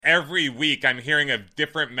every week I'm hearing of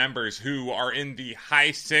different members who are in the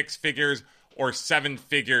high six figures or seven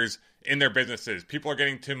figures in their businesses. People are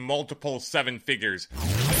getting to multiple seven figures.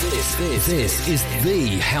 This is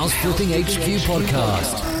the House Flipping HQ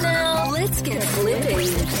podcast. Now let's get flipping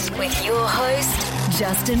with your host,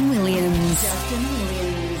 Justin Williams.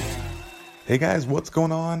 Hey guys, what's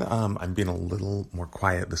going on? I'm being a little more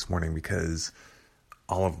quiet this morning because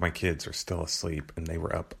all of my kids are still asleep and they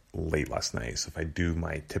were up late last night. So if I do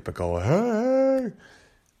my typical, hey,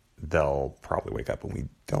 they'll probably wake up and we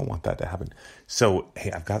don't want that to happen. So,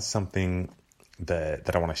 hey, I've got something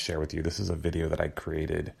that I want to share with you. This is a video that I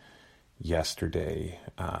created yesterday.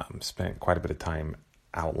 Spent quite a bit of time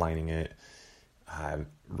outlining it,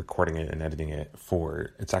 recording it and editing it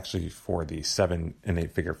it's actually for the 7 and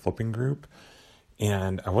 8 figure flipping group.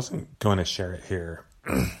 And I wasn't going to share it here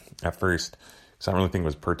at first because I don't really think it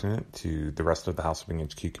was pertinent to the rest of the House Flipping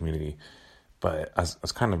HQ community. But I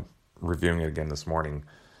was kind of reviewing it again this morning.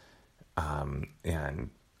 And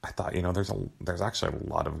I thought, there's actually a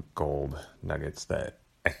lot of gold nuggets that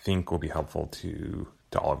I think will be helpful to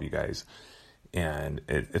all of you guys. And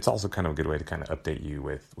it's also kind of a good way to kind of update you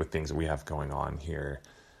with things that we have going on here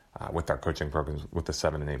with our coaching programs, with the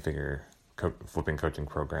 7 and 8 figure flipping coaching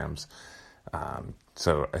programs.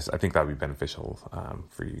 So I think that would be beneficial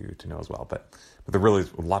for you to know as well. But there really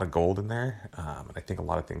is a lot of gold in there. And I think a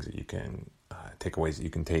lot of things that you can takeaways that you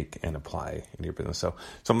can take and apply in your business. So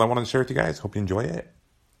something I wanted to share with you guys. Hope you enjoy it.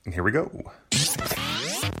 And here we go. What's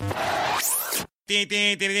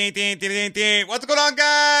going on,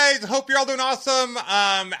 guys? Hope you're all doing awesome.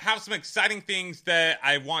 Have some exciting things that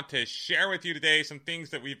I want to share with you today. Some things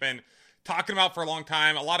that we've been talking about for a long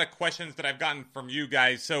time. A lot of questions that I've gotten from you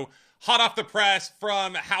guys. So hot off the press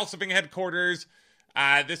from House Flipping headquarters.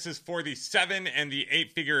 This is for the 7 and the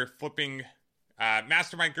 8 figure flipping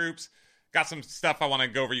mastermind groups. Got some stuff I want to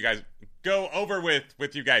go over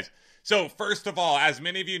with you guys. So first of all, as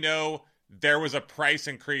many of you know, there was a price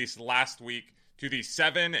increase last week to the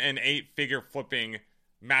 7 and 8 figure flipping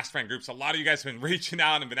mastermind groups. A lot of you guys have been reaching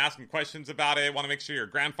out and been asking questions about it. Want to make sure you're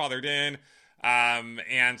grandfathered in.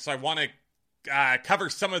 And so I want to cover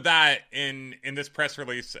some of that in this press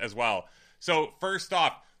release as well. So first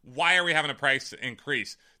off, why are we having a price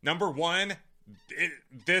increase? Number one,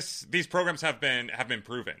 these programs have been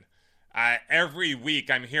proven. Every week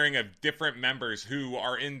I'm hearing of different members who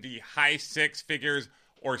are in the high six figures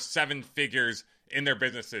or seven figures in their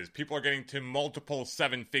businesses. People are getting to multiple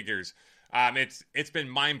seven figures. It's been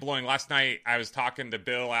mind-blowing. Last night I was talking to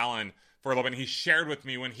Bill Allen for a little bit, and he shared with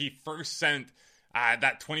me when he first sent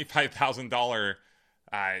that $25,000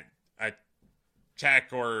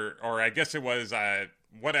 check, or I guess it was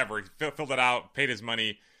whatever. He filled it out, paid his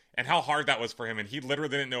money, and how hard that was for him. And he literally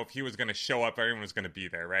didn't know if he was going to show up, everyone was going to be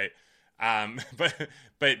there, right?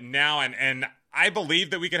 But now, and I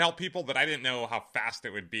believe that we could help people, but I didn't know how fast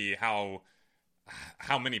it would be, how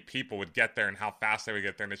many people would get there and how fast they would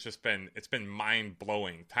get there. And it's been mind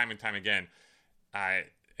blowing time and time again.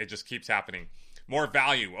 It just keeps happening. More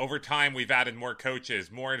value over time. We've added more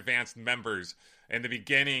coaches, more advanced members. In the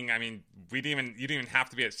beginning, I mean, you didn't even have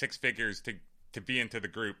to be at six figures to be into the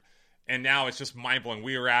group. And now it's just mind blowing.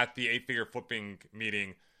 We were at the 8 figure flipping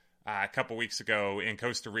meeting a couple weeks ago in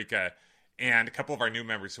Costa Rica, and a couple of our new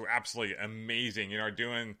members who are absolutely amazing, are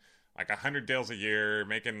doing like 100 deals a year,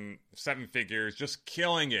 making 7 figures, just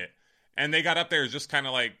killing it. And they got up there just kind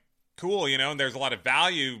of like, cool, and there's a lot of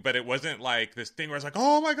value, but it wasn't like this thing where it's like,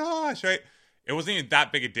 oh my gosh, right? It wasn't even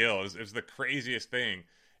that big a deal. It was the craziest thing.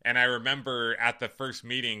 And I remember at the first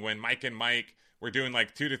meeting when Mike and Mike were doing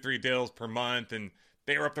like 2 to 3 deals per month, and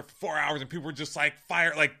they were up there for 4 hours, and people were just like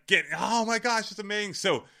oh my gosh, it's amazing.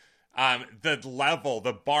 So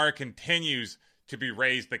the bar continues to be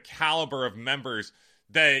raised. The caliber of members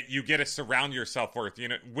that you get to surround yourself with,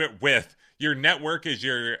 with your network is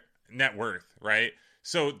your net worth, right?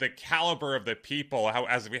 So the caliber of the people,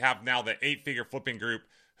 as we have now the 8 figure flipping group,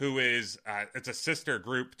 who is it's a sister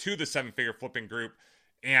group to the 7 figure flipping group,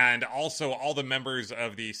 and also all the members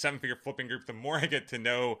of the 7 figure flipping group. The more I get to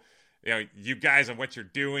know, you guys and what you're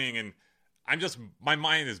doing, and my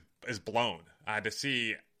mind is blown to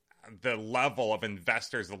see the level of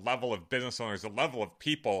investors, the level of business owners, the level of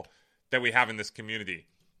people that we have in this community.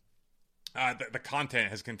 The content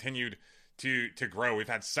has continued to grow. We've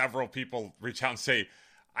had several people reach out and say,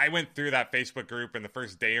 I went through that Facebook group in the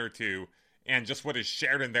first day or two, and just what is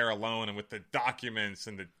shared in there alone, and with the documents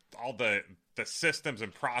and all the systems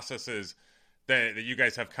and processes that you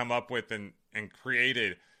guys have come up with and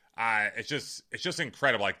created, it's just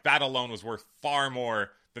incredible. Like, that alone was worth far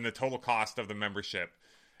more than the total cost of the membership.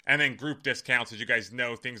 And then group discounts, as you guys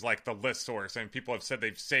know, things like the list source. And people have said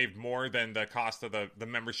they've saved more than the cost of the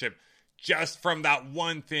membership just from that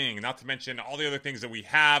one thing, not to mention all the other things that we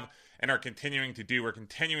have and are continuing to do. We're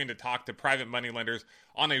continuing to talk to private money lenders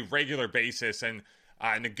on a regular basis and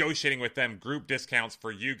negotiating with them group discounts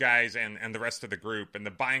for you guys and the rest of the group. And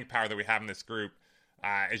the buying power that we have in this group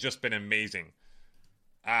has just been amazing.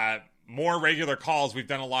 More regular calls. We've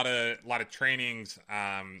done a lot of trainings,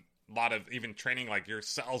 a lot of even training like your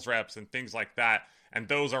sales reps and things like that. And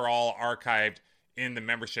those are all archived in the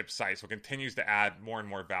membership site. So it continues to add more and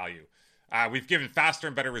more value. We've given faster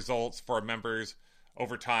and better results for our members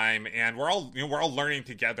over time, and we're all learning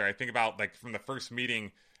together. I think about like from the first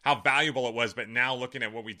meeting how valuable it was, but now looking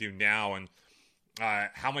at what we do now and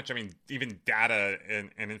how much, even data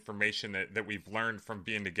and information that we've learned from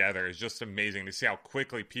being together is just amazing to see how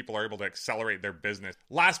quickly people are able to accelerate their business.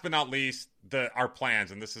 Last but not least, our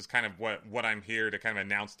plans, and this is kind of what I'm here to kind of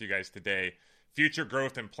announce to you guys today. Future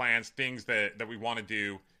growth and plans, things that we want to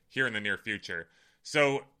do here in the near future.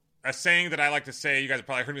 So a saying that I like to say, you guys have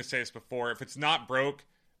probably heard me say this before, if it's not broke,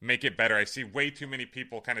 make it better. I see way too many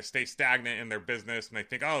people kind of stay stagnant in their business and they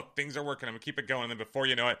think, oh, things are working, I'm going to keep it going. And then before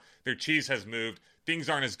you know it, their cheese has moved. Things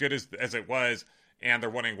aren't as good as it was, and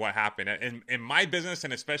they're wondering what happened. In my business,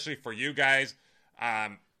 and especially for you guys,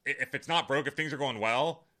 if it's not broke, if things are going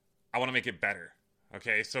well, I want to make it better.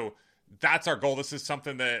 Okay, so that's our goal. This is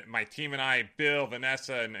something that my team and I, Bill,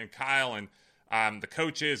 Vanessa, and Kyle, and the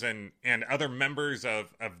coaches and other members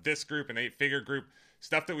of this group and 8-Figure Group,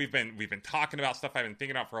 stuff that we've been talking about, stuff I've been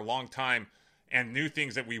thinking about for a long time, and new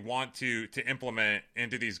things that we want to implement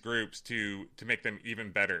into these groups to make them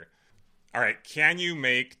even better. All right, can you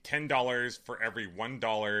make $10 for every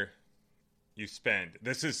 $1 you spend?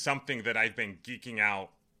 This is something that I've been geeking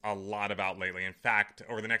out a lot about lately. In fact,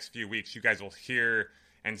 over the next few weeks, you guys will hear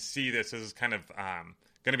and see this. This is kind of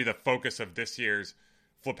going to be the focus of this year's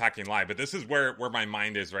Flip Hacking Live, but this is where my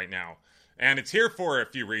mind is right now. And it's here for a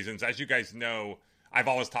few reasons. As you guys know, I've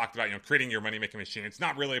always talked about, creating your money-making machine. It's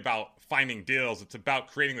not really about finding deals. It's about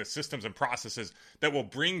creating the systems and processes that will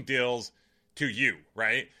bring deals to you,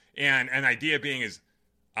 right? And an idea being is,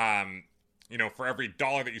 for every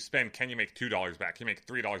dollar that you spend, can you make $2 back? Can you make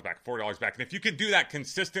 $3 back, $4 back? And if you could do that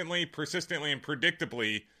consistently, persistently, and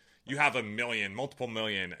predictably, you have a million, multiple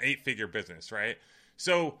million, 8-figure business, right?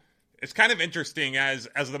 So it's kind of interesting as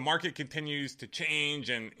the market continues to change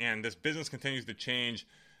and this business continues to change.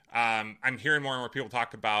 I'm hearing more and more people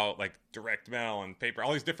talk about like direct mail and paper,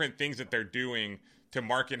 all these different things that they're doing to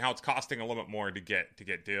market and how it's costing a little bit more to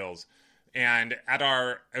get deals. And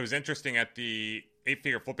it was interesting at the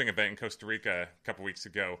 8-Figure Flipping event in Costa Rica a couple weeks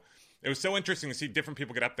ago. It was so interesting to see different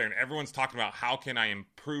people get up there and everyone's talking about how can I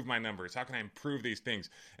improve my numbers? How can I improve these things?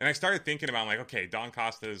 And I started thinking about like, okay, Don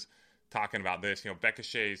Costa's talking about this, Becca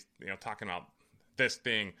Shea's, talking about this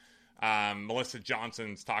thing. Melissa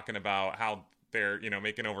Johnson's talking about how they're,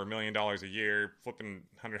 making over $1 million a year, flipping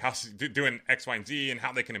 100 houses, doing X, Y, and Z, and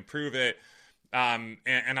how they can improve it. And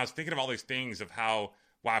I was thinking of all these things of how,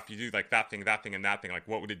 wow, if you do like that thing, and that thing, like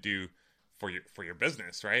what would it do for your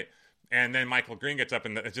business, right? And then Michael Green gets up,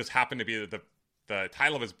 and it just happened to be the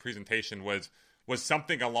title of his presentation was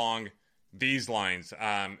something along these lines.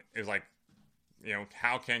 It was like,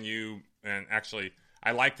 how can you, and actually,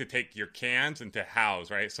 I like to take your cans into hows,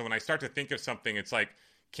 right? So when I start to think of something, it's like,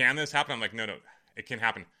 can this happen? I'm like, no, it can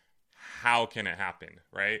happen. How can it happen,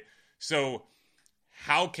 right? So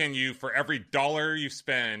how can you, for every dollar you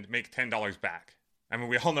spend, make $10 back? I mean,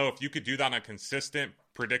 we all know if you could do that on a consistent,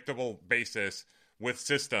 predictable basis with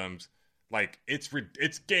systems, like it's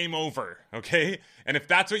game over, okay? And if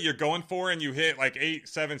that's what you're going for and you hit like 8,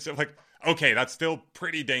 7, like, okay, that's still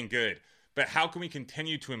pretty dang good. But how can we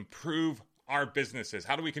continue to improve our businesses?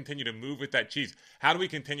 How do we continue to move with that cheese? How do we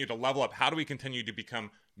continue to level up? How do we continue to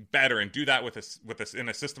become better and do that with us in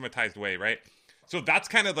a systematized way, right? So that's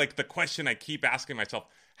kind of like the question I keep asking myself.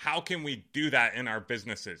 How can we do that in our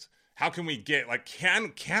businesses? How can we get like,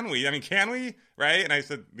 can we? I mean, can we, right? And I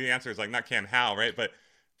said, the answer is like, not can, how, right? But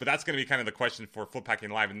that's going to be kind of the question for Flip Hacking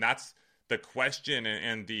Live. And that's the question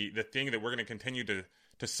and the thing that we're going to continue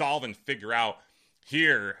to solve and figure out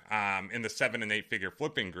here in the 7 and 8-figure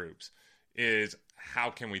flipping groups is how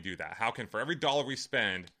can we do that? How can, for every dollar we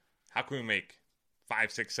spend, how can we make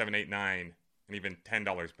 5, 6, 7, 8, 9, and even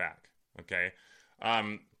 $10 back? Okay.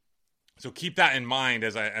 So keep that in mind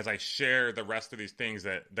as I share the rest of these things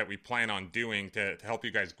that we plan on doing to help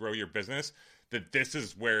you guys grow your business. That this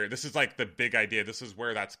is like the big idea. This is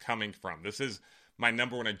where that's coming from. This is my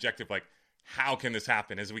number one objective. Like, how can this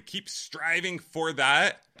happen? As we keep striving for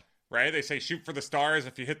that, right? They say shoot for the stars.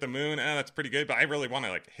 If you hit the moon, that's pretty good. But I really want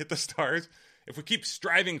to like hit the stars. if we keep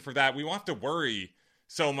striving for that, we won't have to worry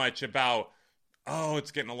so much about, oh,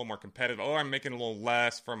 it's getting a little more competitive. Oh, I'm making a little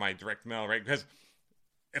less for my direct mail, right? Because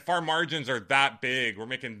if our margins are that big, we're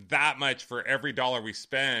making that much for every dollar we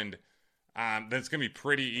spend, then it's going to be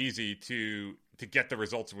pretty easy to get the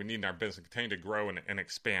results we need in our business and continue to grow and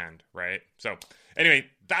expand, right? So anyway,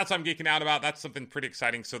 that's what I'm geeking out about. That's something pretty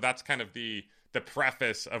exciting. So that's kind of the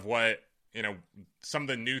preface of what, some of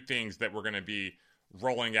the new things that we're going to be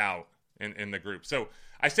rolling out in the group. So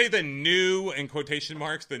I say the new, in quotation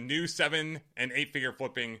marks, the new 7 and 8 figure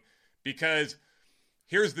flipping, because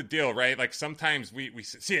here's the deal, right? Like sometimes we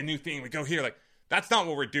see a new thing, we go here, like that's not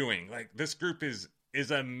what we're doing. Like this group is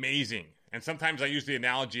amazing. And sometimes I use the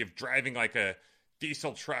analogy of driving like a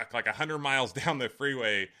diesel truck, like 100 miles down the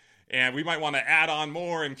freeway, and we might want to add on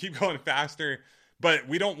more and keep going faster, but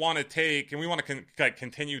we don't want to take, and we want to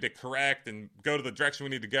continue to correct and go to the direction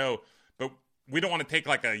we need to go, but we don't want to take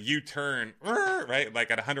like a U-turn, right?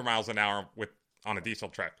 Like at 100 miles an hour on a diesel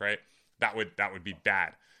truck, right? That would be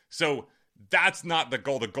bad. So that's not the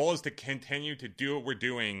goal. The goal is to continue to do what we're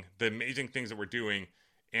doing, the amazing things that we're doing,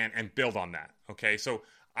 and build on that. Okay, so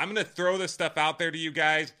I'm going to throw this stuff out there to you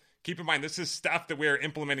guys. Keep in mind, this is stuff that we're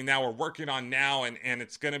implementing now, we're working on now, and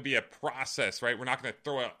it's going to be a process, right? We're not going to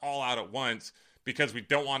throw it all out at once because we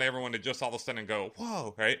don't want everyone to just all of a sudden go,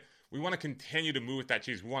 whoa, right? We want to continue to move with that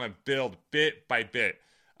cheese. We want to build bit by bit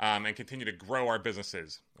and continue to grow our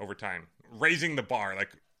businesses over time. Raising the bar,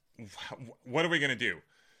 like, what are we going to do?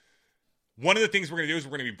 One of the things we're going to do is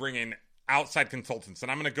we're going to be bringing outside consultants, and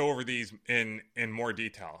I'm going to go over these in more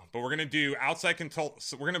detail, but we're going to do outside consultants.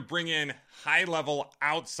 So we're going to bring in high-level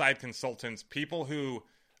outside consultants, people who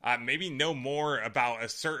maybe know more about a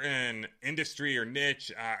certain industry or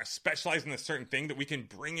niche, specialize in a certain thing that we can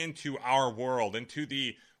bring into our world, into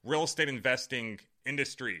the real estate investing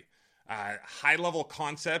industry. High-level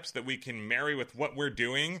concepts that we can marry with what we're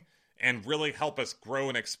doing and really help us grow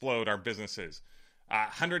and explode our businesses.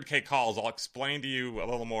 100K calls. I'll explain to you a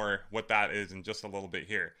little more what that is in just a little bit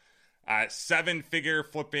here. 7-figure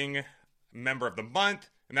flipping member of the month,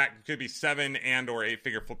 and that could be 7 and or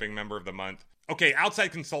 8-figure flipping member of the month. Okay,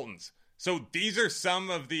 outside consultants. So these are some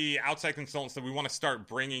of the outside consultants that we want to start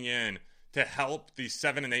bringing in to help the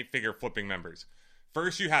 7 and 8-figure flipping members.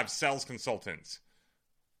 First, you have sales consultants,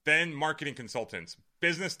 then marketing consultants,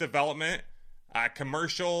 business development,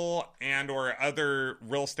 commercial and or other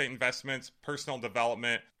real estate investments, personal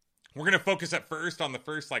development. We're going to focus at first on the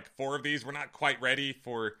first 4 of these. We're not quite ready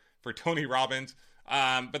for Tony Robbins,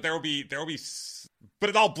 but but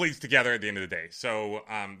it all bleeds together at the end of the day. So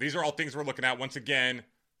these are all things we're looking at. Once again,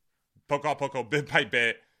 poco, bit by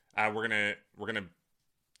bit, we're gonna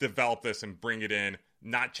develop this and bring it in,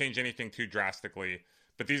 not change anything too drastically.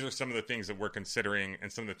 But these are some of the things that we're considering and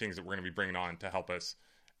some of the things that we're going to be bringing on to help us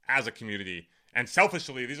as a community. And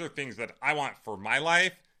selfishly, these are things that I want for my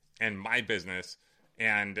life and my business,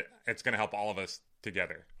 and it's going to help all of us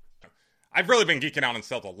together. I've really been geeking out on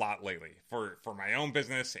sales a lot lately for my own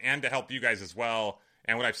business and to help you guys as well,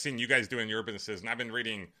 and what I've seen you guys do in your businesses. And I've been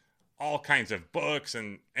reading all kinds of books.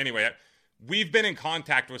 And anyway, we've been in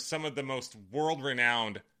contact with some of the most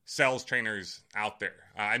world-renowned sales trainers out there.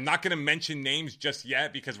 I'm not going to mention names just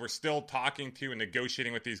yet because we're still talking to and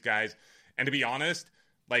negotiating with these guys. And to be honest,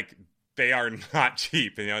 they are not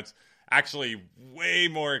cheap. It's actually way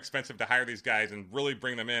more expensive to hire these guys and really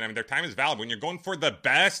bring them in. I mean, their time is valuable. When you're going for the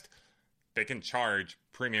best, they can charge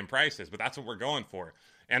premium prices, but that's what we're going for.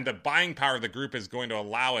 And the buying power of the group is going to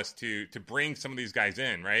allow us to bring some of these guys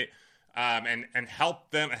in, right? And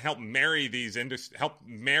help them, help marry these help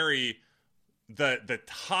marry the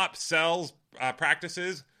top sales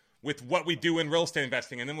practices with what we do in real estate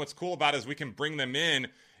investing. And then what's cool about it is we can bring them in,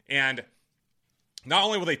 and not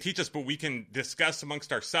only will they teach us, but we can discuss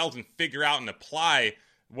amongst ourselves and figure out and apply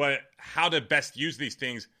how to best use these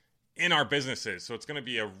things in our businesses. So it's going to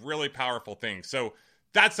be a really powerful thing. So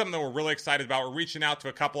that's something that we're really excited about. We're reaching out to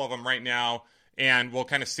a couple of them right now, and we'll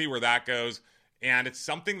kind of see where that goes. And it's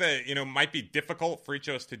something that, might be difficult for each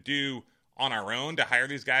of us to do on our own, to hire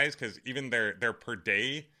these guys, because even their per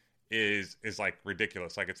day is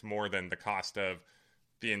ridiculous. It's more than the cost of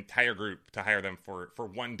the entire group to hire them for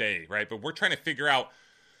one day, right? But we're trying to figure out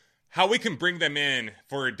how we can bring them in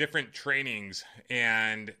for different trainings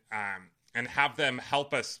and have them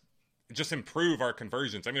help us just improve our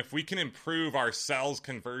conversions. I mean, if we can improve our sales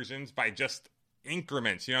conversions by just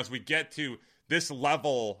increments, as we get to this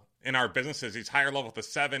level in our businesses, these higher levels, the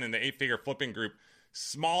 7 and the 8-figure flipping group,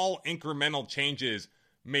 small incremental changes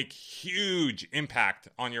make huge impact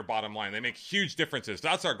on your bottom line. They make huge differences.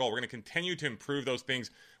 That's our goal. We're going to continue to improve those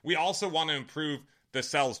things. We also want to improve the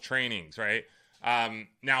sales trainings, right?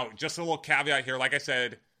 Now, just a little caveat here. Like I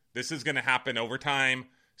said, this is going to happen over time.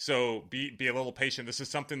 So be a little patient. This is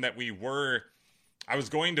something that I was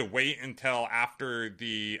going to wait until after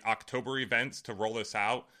the October events to roll this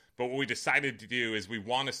out. But what we decided to do is we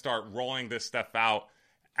want to start rolling this stuff out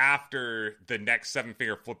after the next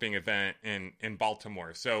 7-figure flipping event in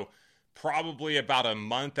Baltimore. So probably about a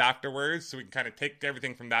month afterwards, so we can kind of take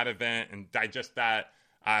everything from that event and digest that.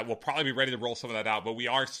 We'll probably be ready to roll some of that out, but we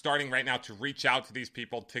are starting right now to reach out to these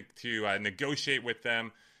people to negotiate with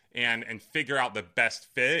them and figure out the best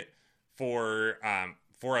fit for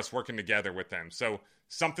us working together with them. So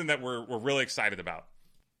something that we're really excited about.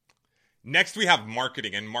 Next, we have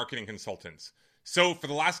marketing and marketing consultants. So for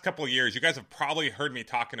the last couple of years, you guys have probably heard me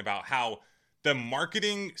talking about how the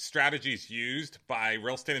marketing strategies used by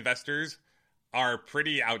real estate investors are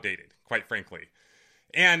pretty outdated, quite frankly.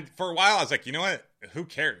 And for a while, I was like, you know what? Who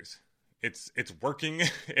cares? It's working.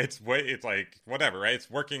 It's like whatever, right? It's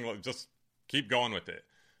working. Just keep going with it.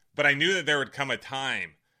 But I knew that there would come a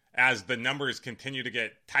time as the numbers continue to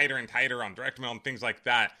get tighter and tighter on direct mail and things like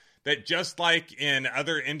that, that just like in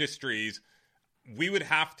other industries, we would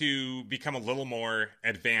have to become a little more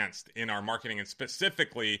advanced in our marketing and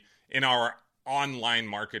specifically in our online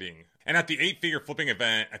marketing. And at the 8-figure flipping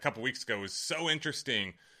event a couple weeks ago was so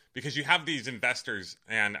interesting because you have these investors,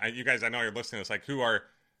 and you guys, I know you're listening to this, like, who are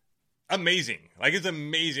amazing. Like, it's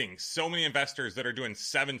amazing. So many investors that are doing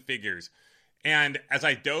 7 figures. And as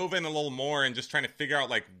I dove in a little more and just trying to figure out,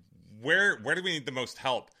 like, where do we need the most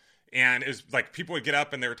help? And it was like people would get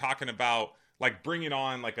up and they were talking about, like, bringing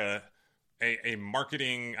on, like, a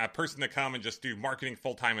marketing person to come and just do marketing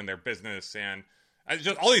full-time in their business. And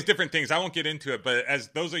just all these different things. I won't get into it, but as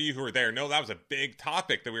those of you who were there know, that was a big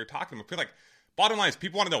topic that we were talking about. Like, bottom line is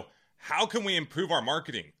people want to know, how can we improve our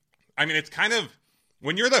marketing? I mean, it's kind of,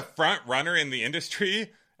 when you're the front runner in the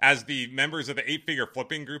industry, as the members of the 8-figure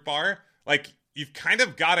flipping group are, like, you've kind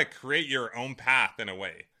of got to create your own path in a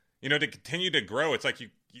way, you know, to continue to grow. It's like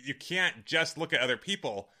you can't just look at other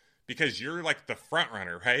people because you're like the front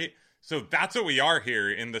runner, right? So that's what we are here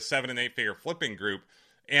in the 7 and 8-figure flipping group.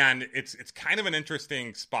 And it's kind of an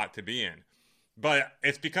interesting spot to be in. But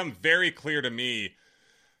it's become very clear to me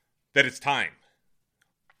that it's time.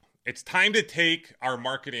 It's time to take our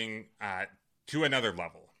marketing to another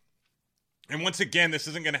level. And once again, this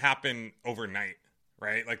isn't going to happen overnight,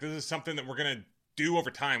 right? Like, this is something that we're going to do over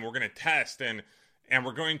time. We're going to test and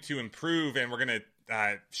we're going to improve, and we're going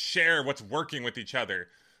to share what's working with each other.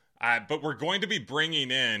 But we're going to be bringing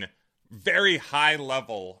in very high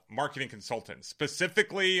level marketing consultants,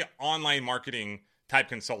 specifically online marketing type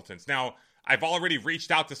consultants. Now, I've already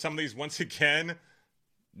reached out to some of these, once again,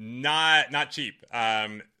 not cheap.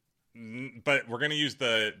 But we're going to use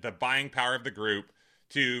the buying power of the group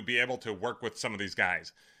to be able to work with some of these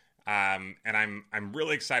guys. And I'm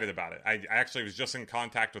really excited about it. I actually was just in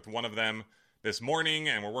contact with one of them this morning,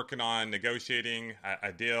 and we're working on negotiating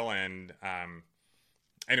a deal. And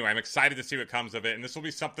anyway, I'm excited to see what comes of it. And this will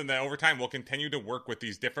be something that over time we'll continue to work with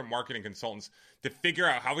these different marketing consultants to figure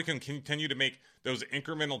out how we can continue to make those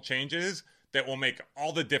incremental changes that will make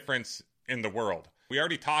all the difference in the world. We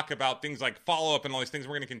already talk about things like follow-up and all these things.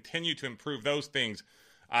 We're going to continue to improve those things,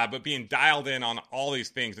 but being dialed in on all these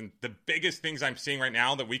things. And the biggest things I'm seeing right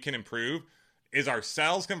now that we can improve is our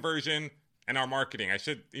sales conversion and our marketing. I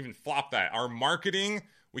should even flop that. Our marketing,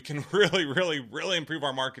 we can really, really, really improve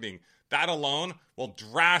our marketing. That alone will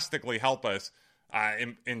drastically help us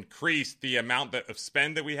increase the amount of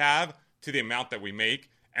spend that we have to the amount that we make.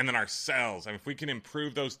 And then our sales. I mean, if we can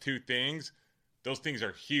improve those two things, those things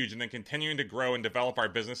are huge. And then continuing to grow and develop our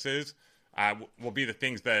businesses will be the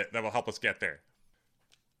things that will help us get there.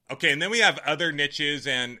 Okay, and then we have other niches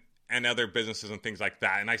and other businesses and things like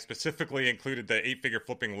that. And I specifically included the 8-figure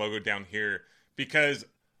flipping logo down here because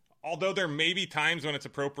although there may be times when it's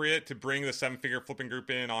appropriate to bring the 7-figure flipping group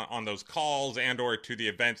in on those calls and or to the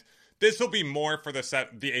events, this will be more for the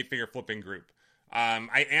 8-figure flipping group.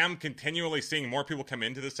 I am continually seeing more people come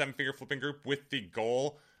into the 7-figure flipping group with the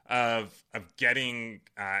goal of being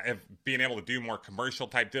able to do more commercial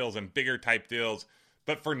type deals and bigger type deals.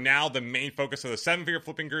 But for now, the main focus of the 7-figure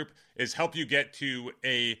flipping group is help you get to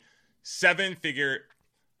a 7-figure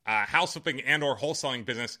house flipping and or wholesaling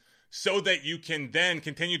business so that you can then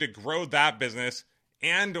continue to grow that business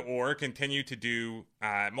and or continue to do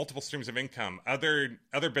multiple streams of income, other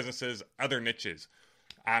businesses, other niches.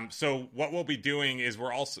 So what we'll be doing is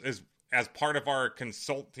as part of our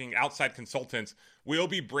consulting, outside consultants, we'll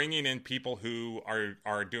be bringing in people who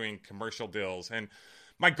are doing commercial deals. And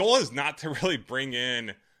my goal is not to really bring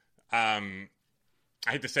in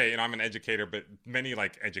I hate to say, I'm an educator, but many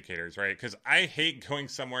like educators, right? Because I hate going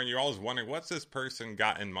somewhere and you're always wondering, what's this person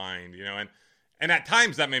got in mind, and at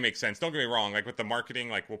times that may make sense. Don't get me wrong. Like with the marketing,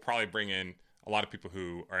 like we'll probably bring in a lot of people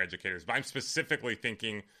who are educators, but I'm specifically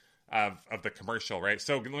thinking of the commercial, right?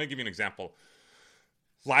 So let me give you an example.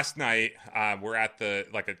 Last night, we're at a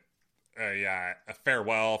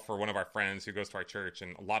farewell for one of our friends who goes to our church,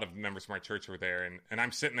 and a lot of members from our church were there. And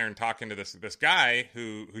I'm sitting there and talking to this guy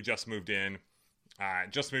who just moved in.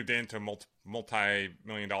 Just moved into a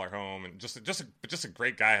multi-million-dollar home, and just a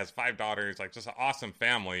great guy, has 5 daughters, like just an awesome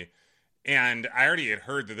family. And I already had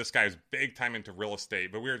heard that this guy is big time into real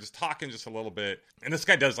estate, but we were just talking just a little bit. And this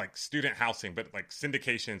guy does like student housing, but like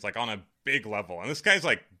syndications, like on a big level. And this guy's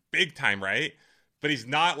like big time, right? But he's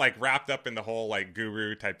not like wrapped up in the whole like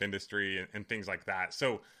guru type industry and things like that.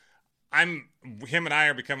 So him and I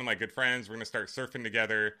are becoming like good friends. We're going to start surfing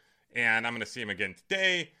together, and I'm going to see him again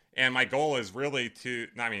today. And my goal is really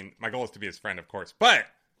my goal is to be his friend, of course. But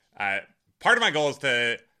part of my goal is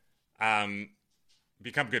to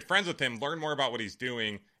become good friends with him, learn more about what he's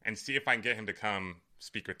doing, and see if I can get him to come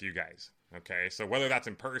speak with you guys. Okay, so whether that's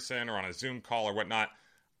in person or on a Zoom call or whatnot,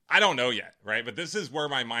 I don't know yet, right? But this is where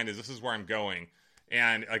my mind is. This is where I'm going.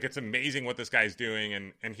 And like, it's amazing what this guy's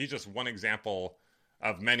doing. And he's just one example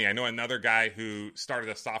of many. I know another guy who started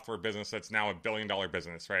a software business that's now $1 billion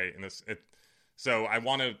business, right? So I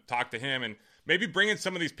want to talk to him and maybe bring in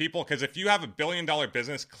some of these people, because if you have $1 billion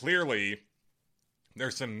business, clearly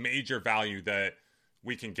there's some major value that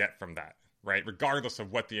we can get from that, right? Regardless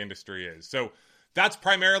of what the industry is. So that's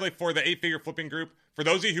primarily for the 8-figure flipping group. For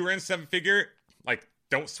those of you who are in 7-figure, like,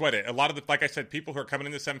 don't sweat it. A lot of like I said, people who are coming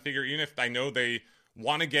into 7-figure, even if I know they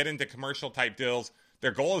want to get into commercial type deals,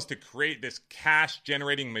 their goal is to create this cash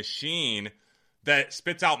generating machine that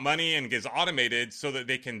spits out money and gets automated so that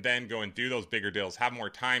they can then go and do those bigger deals, have more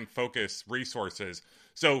time, focus, resources.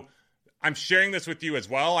 So I'm sharing this with you as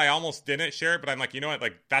well. I almost didn't share it, but I'm like, you know what?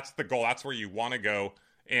 Like, that's the goal. That's where you want to go.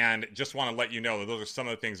 And just want to let you know that those are some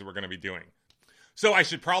of the things that we're going to be doing. So I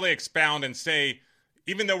should probably expound and say,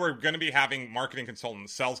 even though we're going to be having marketing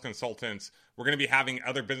consultants, sales consultants, we're going to be having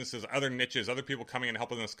other businesses, other niches, other people coming and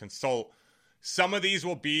helping us consult. Some of these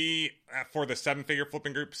will be for the 7-figure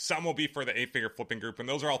flipping group. Some will be for the 8-figure flipping group. And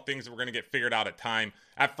those are all things that we're going to get figured out at time.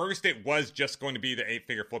 At first, it was just going to be the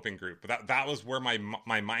 8-figure flipping group. But that was where my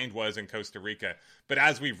mind was in Costa Rica. But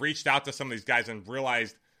as we've reached out to some of these guys and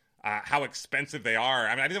realized how expensive they are,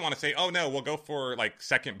 I mean, I didn't want to say, oh, no, we'll go for like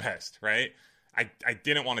second best, right? I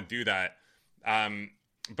didn't want to do that.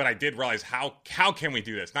 But I did realize how can we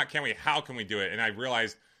do this? Not can we, how can we do it? And I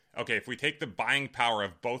realized, okay, if we take the buying power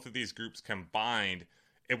of both of these groups combined,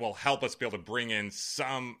 it will help us be able to bring in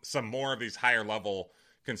some more of these higher level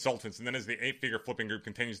consultants. And then as the 8-figure flipping group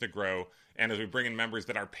continues to grow, and as we bring in members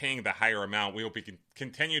that are paying the higher amount, we will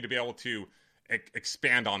continue to be able to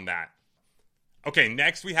expand on that. Okay,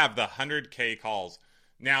 next we have the 100K calls.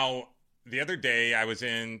 Now, the other day I was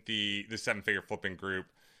in the 7-figure flipping group,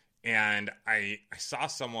 and I saw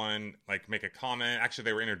someone like make a comment. Actually,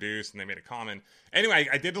 they were introduced and they made a comment. Anyway,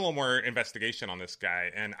 I did a little more investigation on this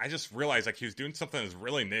guy, and I just realized like he was doing something that was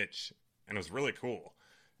really niche and it was really cool.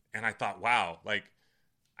 And I thought, wow, like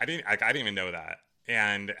I didn't even know that.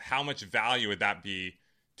 And how much value would that be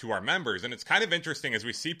to our members? And it's kind of interesting as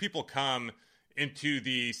we see people come into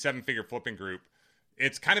the 7-figure flipping group.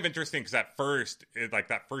 It's kind of interesting because at first,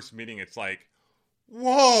 that first meeting, it's like,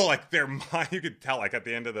 whoa, like their mind, you could tell like at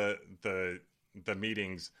the end of the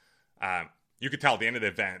meetings, you could tell at the end of the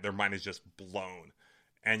event, their mind is just blown.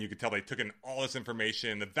 And you could tell they took in all this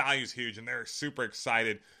information, the value's huge, and they're super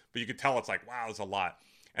excited, but you could tell it's like, wow, it's a lot.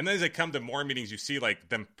 And then as they come to more meetings, you see like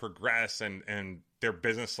them progress and their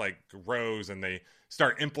business like grows and they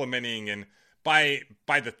start implementing. And by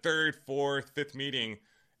the 3rd, 4th, 5th meeting,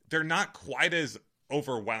 they're not quite as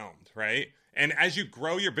overwhelmed, right? And as you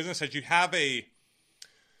grow your business, as you have a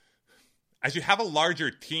larger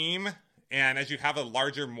team, and as you have a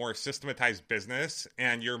larger, more systematized business,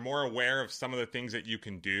 and you're more aware of some of the things that you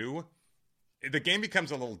can do, the game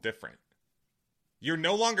becomes a little different. You're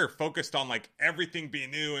no longer focused on like everything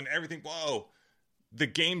being new and everything. Whoa, the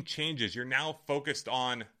game changes. You're now focused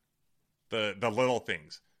on the little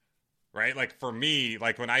things, right? Like for me,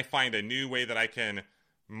 like when I find a new way that I can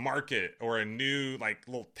market, or a new like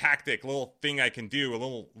little tactic, little thing I can do, a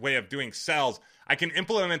little way of doing sales, I can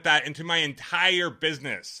implement that into my entire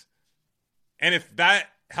business. And if that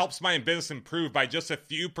helps my business improve by just a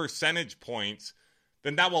few percentage points,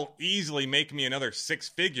 then that will easily make me another 6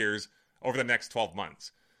 figures over the next 12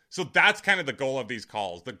 months. So that's kind of the goal of these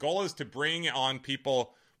calls. The goal is to bring on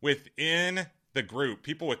people within the group,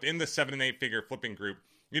 people within the 7 and 8 figure flipping group,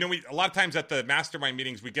 we a lot of times at the mastermind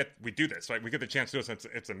meetings, we do this, right? We get the chance to do this.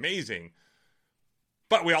 It's amazing.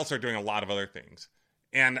 But we also are doing a lot of other things.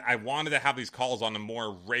 And I wanted to have these calls on a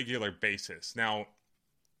more regular basis. Now,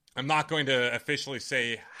 I'm not going to officially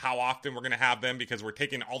say how often we're going to have them because we're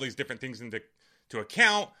taking all these different things into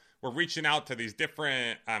account. We're reaching out to these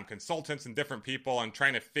different consultants and different people and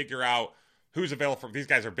trying to figure out who's available. These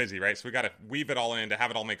guys are busy, right? So we got to weave it all in to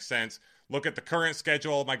have it all make sense. Look at the current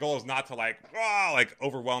schedule. My goal is not to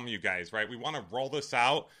overwhelm you guys, right? We want to roll this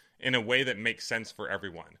out in a way that makes sense for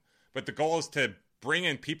everyone. But the goal is to bring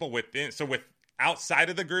in people within. So with outside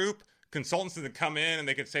of the group, consultants that come in and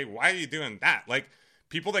they can say, why are you doing that? Like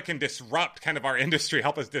people that can disrupt kind of our industry,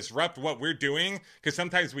 help us disrupt what we're doing. Because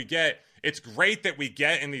sometimes it's great that we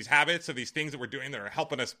get in these habits of these things that we're doing that are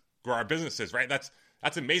helping us grow our businesses, right? That's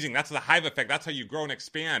amazing. That's the hive effect. That's how you grow and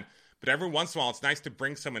expand. But every once in a while, it's nice to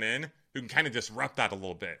bring someone in who can kind of disrupt that a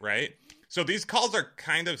little bit, right? So these calls are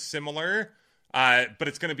kind of similar, but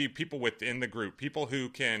it's going to be people within the group, people who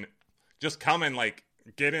can just come and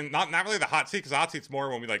get in, not really the hot seat, because the hot seat's more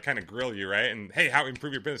when we kind of grill you, right? And hey, how to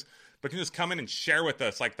improve your business, but can just come in and share with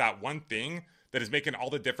us that one thing that is making all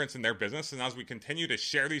the difference in their business. And as we continue to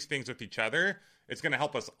share these things with each other, it's going to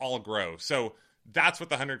help us all grow. So that's what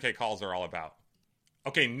the 100K calls are all about.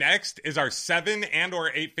 Okay, next is our 7 and or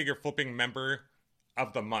 8 figure flipping member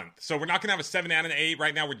of the month. So we're not going to have a 7 and an 8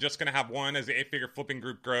 right now. We're just going to have one. As the 8 figure flipping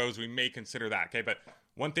group grows, we may consider that. Okay, but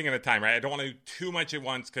one thing at a time, right? I don't want to do too much at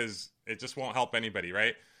once because it just won't help anybody,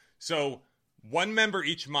 right? So one member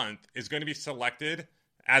each month is going to be selected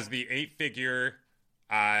as the 8 figure,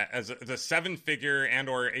 as the 7 figure and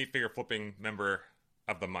or 8 figure flipping member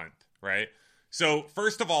of the month, right? So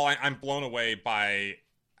first of all, I'm blown away by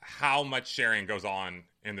how much sharing goes on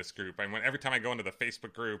in this group. I mean, every time I go into the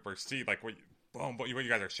Facebook group or see what you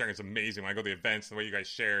guys are sharing is amazing. When I go to the events, the way you guys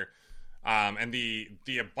share, and the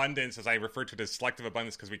abundance, as I refer to it as selective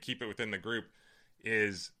abundance, because we keep it within the group,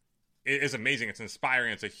 is amazing. It's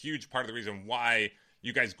inspiring. It's a huge part of the reason why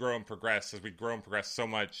you guys grow and progress, as we grow and progress so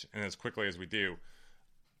much and as quickly as we do.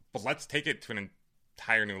 But let's take it to an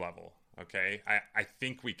entire new level. Okay, I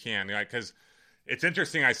think we can, because it's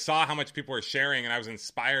interesting. I saw how much people were sharing, and I was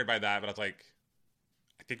inspired by that. But I was like,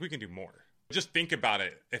 I think we can do more. Just think about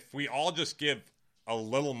it. If we all just give a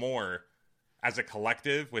little more as a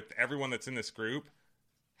collective with everyone that's in this group,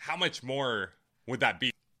 how much more would that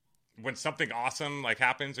be? When something awesome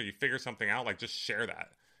happens or you figure something out, just share that.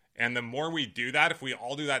 And the more we do that, if we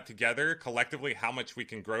all do that together collectively, how much we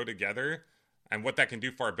can grow together and what that can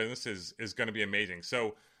do for our business is going to be amazing.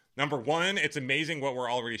 So number one, it's amazing what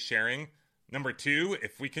we're already sharing. Number two,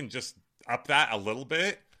 if we can just up that a little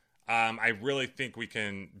bit, I really think we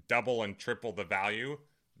can double and triple the value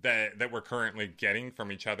that we're currently getting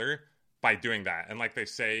from each other by doing that. And like they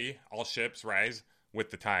say, all ships rise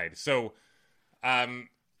with the tide. So in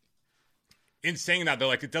saying that,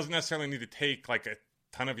 though, it doesn't necessarily need to take a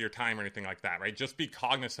ton of your time or anything like that, right? Just be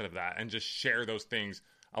cognizant of that and just share those things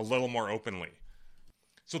a little more openly.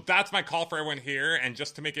 So that's my call for everyone here. And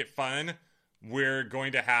just to make it fun, we're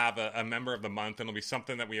going to have a member of the month, and it'll be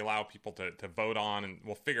something that we allow people to vote on, and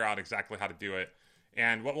we'll figure out exactly how to do it.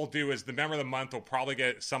 And what we'll do is the member of the month will probably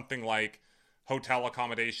get something like hotel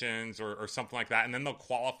accommodations or something like that, and then they'll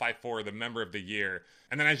qualify for the member of the year.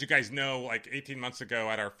 And then, as you guys know, 18 months ago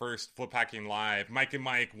at our first Flip Hacking Live, Mike and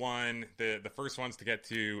Mike won the first ones to get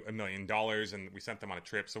to $1 million, and we sent them on a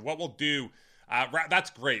trip. So what we'll do,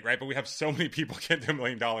 that's great, right? But we have so many people get to $1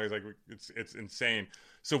 million, it's insane.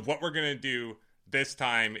 So what we're going to do this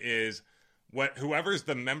time is whoever's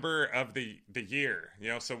the member of the year,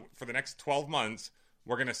 so for the next 12 months,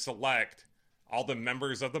 we're going to select all the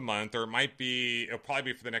members of the month, or it'll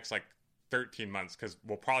probably be for the next 13 months, because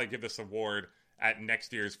we'll probably give this award at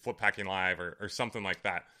next year's Flip Hacking Live or something like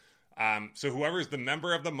that. So whoever's the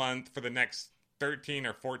member of the month for the next 13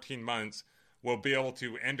 or 14 months will be able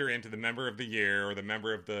to enter into the member of the year or the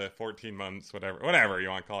member of the 14 months, whatever you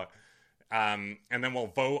want to call it. And then we'll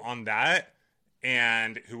vote on that,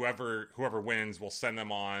 and whoever wins, we'll send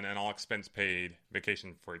them on an all expense paid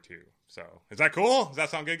vacation for 2. So is that cool? Does that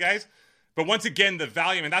sound good, guys? But once again, the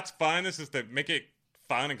value, and that's fun. This is to make it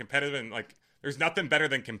fun and competitive, and there's nothing better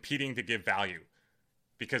than competing to give value,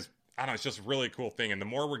 because I don't know, it's just a really cool thing. And the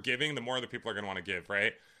more we're giving, the more other people are going to want to give,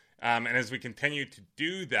 right? And as we continue to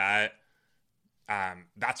do that,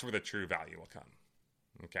 that's where the true value will come.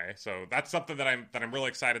 Okay, so that's something that I'm really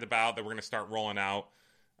excited about, that we're going to start rolling out.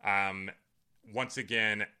 Once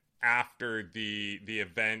again, after the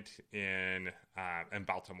event in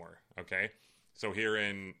Baltimore. Okay, so here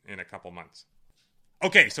in a couple months.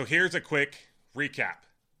 Okay, so here's a quick recap.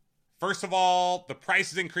 First of all, the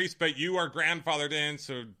price is increased, but you are grandfathered in,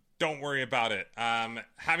 so don't worry about it.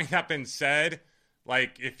 Having that been said,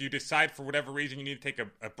 like, if you decide for whatever reason you need to take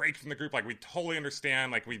a break from the group, like, we totally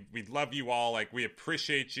understand. Like, we love you all. Like, we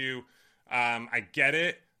appreciate you. I get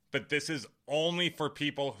it, but this is only for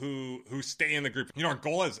people who stay in the group. You know, our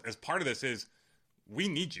goal as part of this is we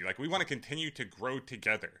need you. Like, we want to continue to grow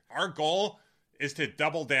together. Our goal is to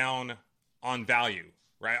double down on value,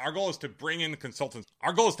 right? Our goal is to bring in consultants.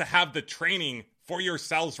 Our goal is to have the training for your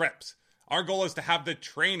sales reps. Our goal is to have the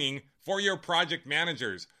training for your project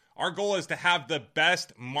managers. Our goal is to have the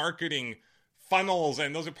best marketing funnels,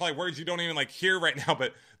 and those are probably words you don't even like hear right now,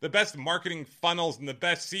 but the best marketing funnels and the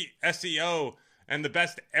best SEO and the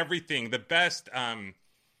best everything, the best,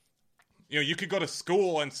 you could go to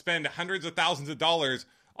school and spend hundreds of thousands of dollars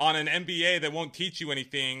on an MBA that won't teach you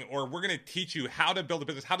anything, or we're going to teach you how to build a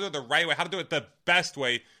business, how to do it the right way, how to do it the best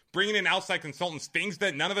way, bringing in outside consultants, things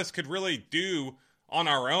that none of us could really do on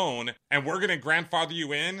our own, and we're going to grandfather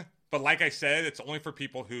you in. But like I said, it's only for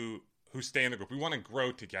people who stay in the group. We want to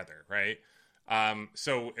grow together, right?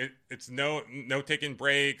 So it's no taking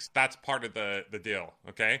breaks. That's part of the deal,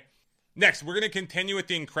 okay? Next, we're going to continue with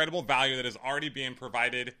the incredible value that is already being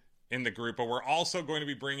provided in the group, but we're also going to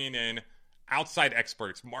be bringing in outside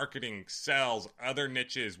experts, marketing, sales, other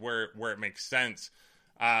niches where it makes sense.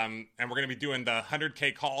 And we're going to be doing the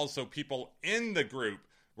 100K calls. So people in the group,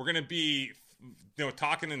 we're going to be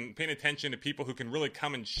talking and paying attention to people who can really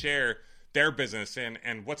come and share their business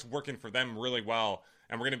and what's working for them really well.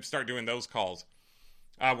 And we're going to start doing those calls.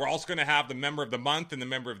 We're also going to have the member of the month and the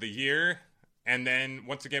member of the year. And then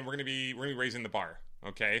once again, we're going to be raising the bar.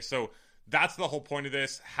 Okay. So that's the whole point of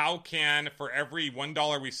this. How can, for every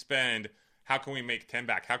 $1 we spend, how can we make 10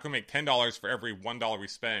 back? How can we make $10 for every $1 we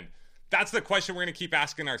spend? That's the question we're going to keep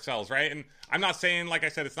asking ourselves, right? And I'm not saying, like I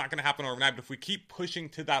said, it's not going to happen overnight, but if we keep pushing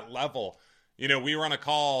to that level, we were on a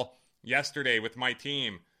call yesterday with my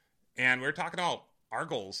team, and we were talking about our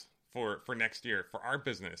goals for next year, for our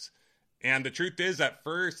business. And the truth is, at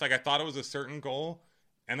first, like, I thought it was a certain goal,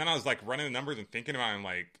 and then I was, like, running the numbers and thinking about it, and,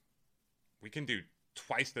 like, we can do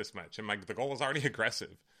twice this much. And, like, the goal was already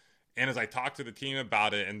aggressive. And as I talked to the team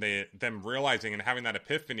about it, and them realizing and having that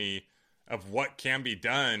epiphany of what can be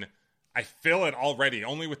done, I feel it already,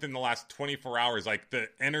 only within the last 24 hours, like the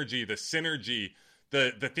energy, the synergy,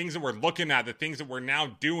 the things that we're looking at, the things that we're now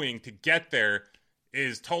doing to get there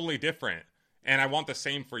is totally different. And I want the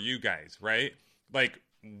same for you guys, right? Like,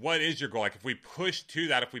 what is your goal? Like, if we push to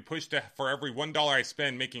that, if we push to, for every $1 I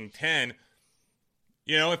spend, making 10,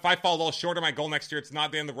 if I fall a little short of my goal next year, it's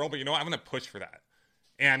not the end of the world, but I'm going to push for that.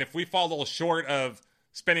 And if we fall a little short of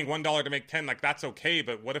spending $1 to make 10, like, that's okay.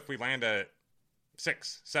 But what if we land at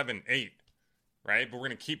 6, 7, 8, right? But we're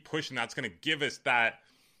going to keep pushing. That's going to give us that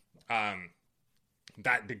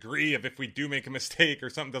degree of, if we do make a mistake or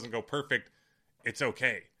something doesn't go perfect, it's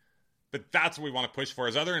okay. But that's what we want to push for.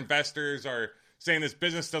 As other investors are saying this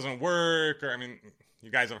business doesn't work, or, you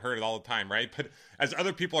guys have heard it all the time, right? But as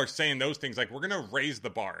other people are saying those things, like, we're going to raise the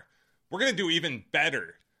bar. We're going to do even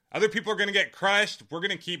better. Other people are going to get crushed. We're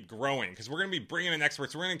going to keep growing because we're going to be bringing in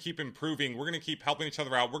experts. We're going to keep improving. We're going to keep helping each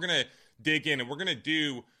other out. We're going to dig in, and we're going to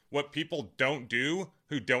do what people don't do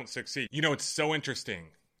who don't succeed. It's so interesting.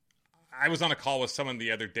 I was on a call with someone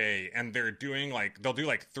the other day, and they'll do like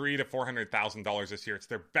 $300,000 to $400,000 this year. It's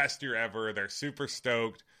their best year ever. They're super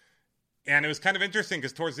stoked. And it was kind of interesting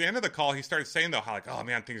because towards the end of the call, he started saying, though, how, like, oh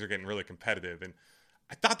man, things are getting really competitive. And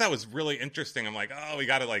I thought that was really interesting. I'm like, oh, we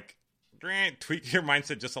got to, like, tweak your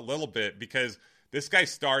mindset just a little bit, because this guy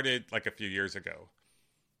started like a few years ago.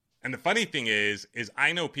 And the funny thing is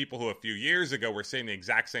I know people who a few years ago were saying the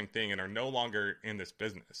exact same thing and are no longer in this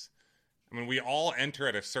business. We all enter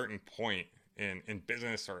at a certain point in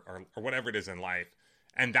business or whatever it is in life.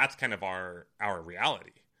 And that's kind of our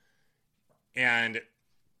reality. And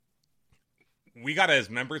we got to, as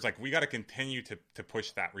members, like, we got to continue to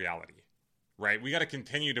push that reality, right? We got to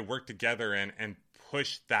continue to work together and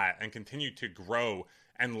push that and continue to grow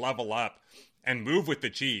and level up and move with the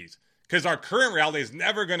cheese. Because our current reality is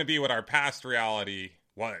never going to be what our past reality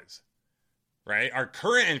was, right? Our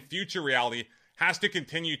current and future reality has to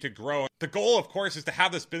continue to grow. The goal, of course, is to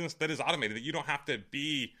have this business that is automated, that you don't have to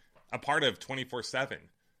be a part of 24/7.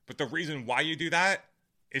 But the reason why you do that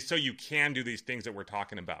is so you can do these things that we're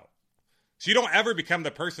talking about. So you don't ever become the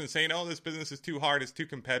person saying, oh, this business is too hard, it's too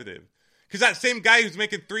competitive. Because that same guy who's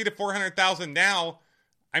making $300,000 to $400,000 now,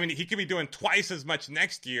 he could be doing twice as much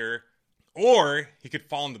next year, or he could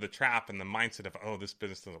fall into the trap and the mindset of, oh, this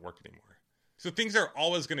business doesn't work anymore. So things are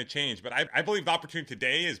always going to change, but I believe the opportunity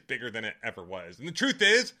today is bigger than it ever was. And the truth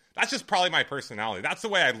is, that's just probably my personality. That's the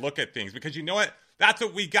way I look at things, because you know what? That's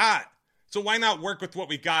what we got. So why not work with what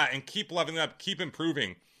we got and keep leveling up, keep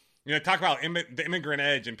improving? You know, talk about the immigrant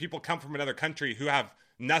edge, and people come from another country who have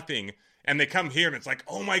nothing, and they come here and it's like,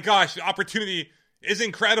 oh my gosh, the opportunity is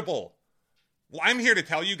incredible. Well, I'm here to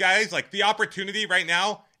tell you guys, like, the opportunity right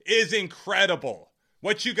now is incredible.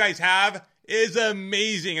 What you guys have is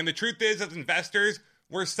amazing. And the truth is, as investors,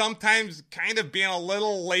 we're sometimes kind of being a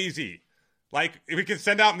little lazy. Like, if we can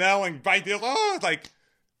send out mail and buy deals,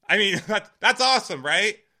 that's awesome,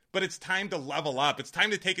 right? But it's time to level up. It's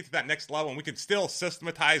time to take it to that next level, and we can still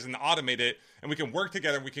systematize and automate it, and we can work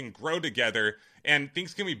together, and we can grow together, and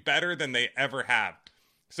things can be better than they ever have.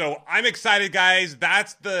 So I'm excited, guys.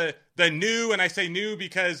 That's the new, and I say new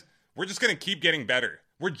because we're just going to keep getting better.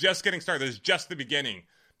 We're just getting started. This is just the beginning.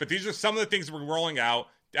 But these are some of the things we're rolling out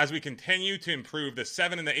as we continue to improve the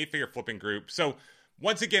 7 and the 8-figure flipping group. So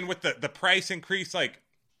once again, with the price increase, like,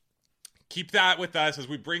 keep that with us as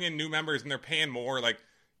we bring in new members and they're paying more. Like,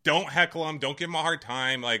 don't heckle them. Don't give them a hard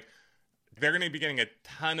time. Like, they're going to be getting a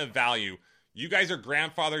ton of value. You guys are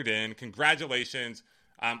grandfathered in. Congratulations.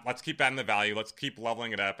 Let's keep adding the value. Let's keep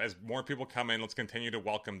leveling it up. As more people come in, let's continue to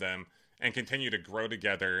welcome them and continue to grow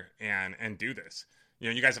together and do this. You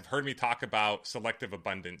know, you guys have heard me talk about selective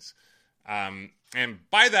abundance. And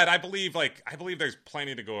by that, I believe there's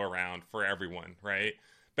plenty to go around for everyone, right?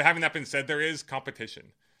 But having that been said, there is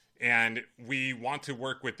competition. And we want to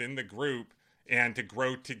work within the group and to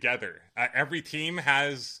grow together. Every team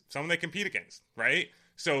has someone they compete against, right?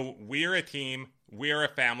 So we're a team, we're a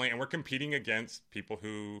family, and we're competing against people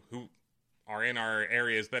who are in our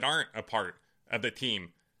areas that aren't a part of the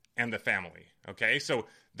team and the family, okay? So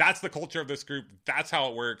that's the culture of this group. That's how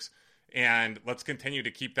it works, and let's continue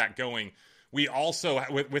to keep that going. We also,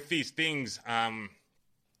 with these things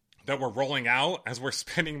that we're rolling out, as we're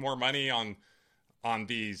spending more money on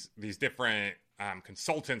these different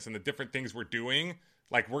consultants and the different things we're doing,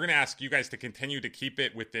 like, we're going to ask you guys to continue to keep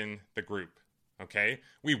it within the group, okay?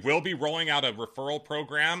 We will be rolling out a referral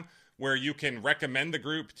program where you can recommend the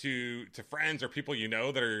group to friends or people you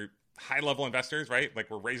know that are high-level investors, right? Like,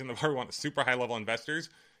 we're raising the bar. We want super high-level investors.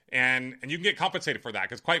 And you can get compensated for that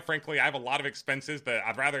because, quite frankly, I have a lot of expenses that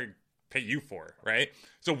I'd rather pay you for, right?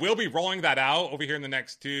 So we'll be rolling that out over here in the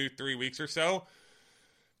next 2-3 weeks or so.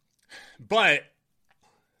 But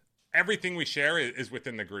everything we share is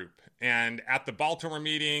within the group. And at the Baltimore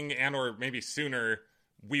meeting and or maybe sooner,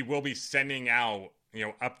 we will be sending out, you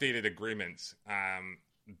know, updated agreements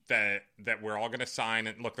that we're all going to sign.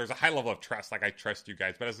 And look, there's a high level of trust. Like, I trust you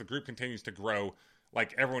guys. But as the group continues to grow,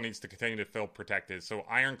 like, everyone needs to continue to feel protected. So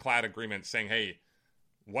ironclad agreements saying, hey,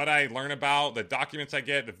 what I learn about, the documents I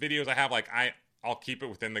get, the videos I have, like, I'll keep it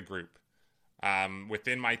within the group,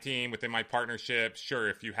 within my team, within my partnership. Sure,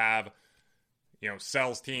 if you have, you know,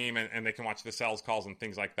 sales team and they can watch the sales calls and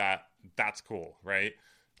things like that, that's cool, right?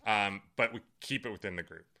 But we keep it within the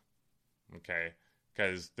group, okay?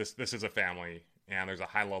 Because this is a family, and there's a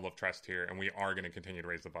high level of trust here, and we are going to continue to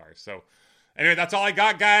raise the bar. So anyway, that's all I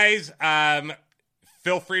got, guys.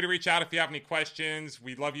 Feel free to reach out if you have any questions.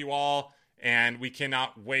 We love you all, and we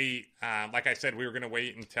cannot wait. Like I said, we were going to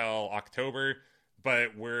wait until October,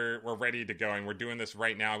 but we're ready to go, and we're doing this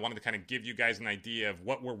right now. I wanted to kind of give you guys an idea of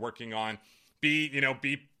what we're working on. Be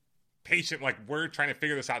patient. Like, we're trying to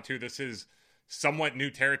figure this out too. This is somewhat new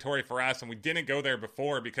territory for us, and we didn't go there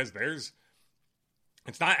before because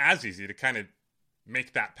it's not as easy to kind of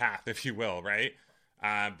make that path, if you will, right?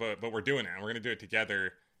 But we're doing it, and we're going to do it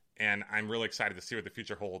together. And I'm really excited to see what the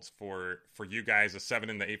future holds for you guys, the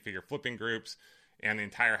 7 and the 8-figure flipping groups, and the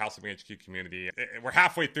entire House of HQ community. We're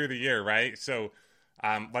halfway through the year, right? So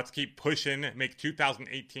let's keep pushing, make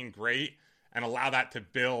 2018 great, and allow that to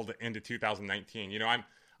build into 2019. You know,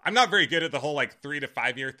 I'm not very good at the whole, like, 3 to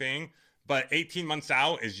 5 year thing, but 18 months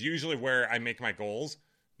out is usually where I make my goals.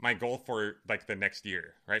 My goal for, like, the next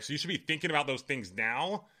year, right? So you should be thinking about those things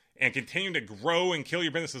now and continue to grow and kill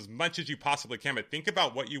your business as much as you possibly can. But think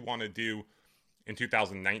about what you want to do in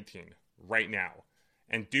 2019 right now,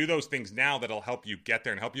 and do those things now that'll help you get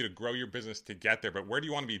there and help you to grow your business to get there. But where do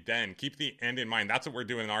you want to be then? Keep the end in mind. That's what we're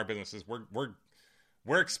doing in our businesses.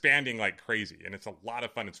 We're expanding like crazy, and it's a lot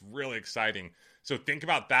of fun. It's really exciting. So think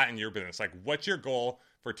about that in your business. Like, what's your goal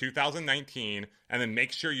for 2019? And then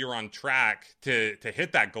make sure you're on track to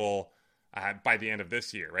hit that goal by the end of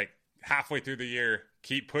this year, right? Halfway through the year,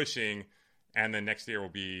 keep pushing, and then next year will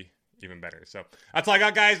be even better. So that's all I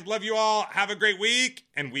got, guys. Love you all. Have a great week,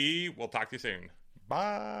 and we will talk to you soon.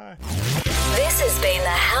 Bye. This has been the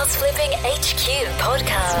House Flipping HQ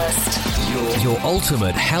podcast. Your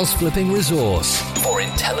ultimate house flipping resource for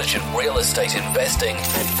intelligent real estate investing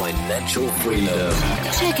and financial freedom.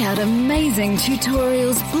 Check out amazing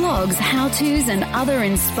tutorials, blogs, how-tos, and other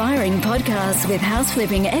inspiring podcasts with house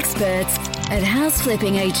flipping experts at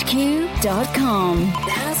houseflippinghq.com.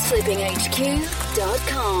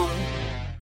 houseflippinghq.com.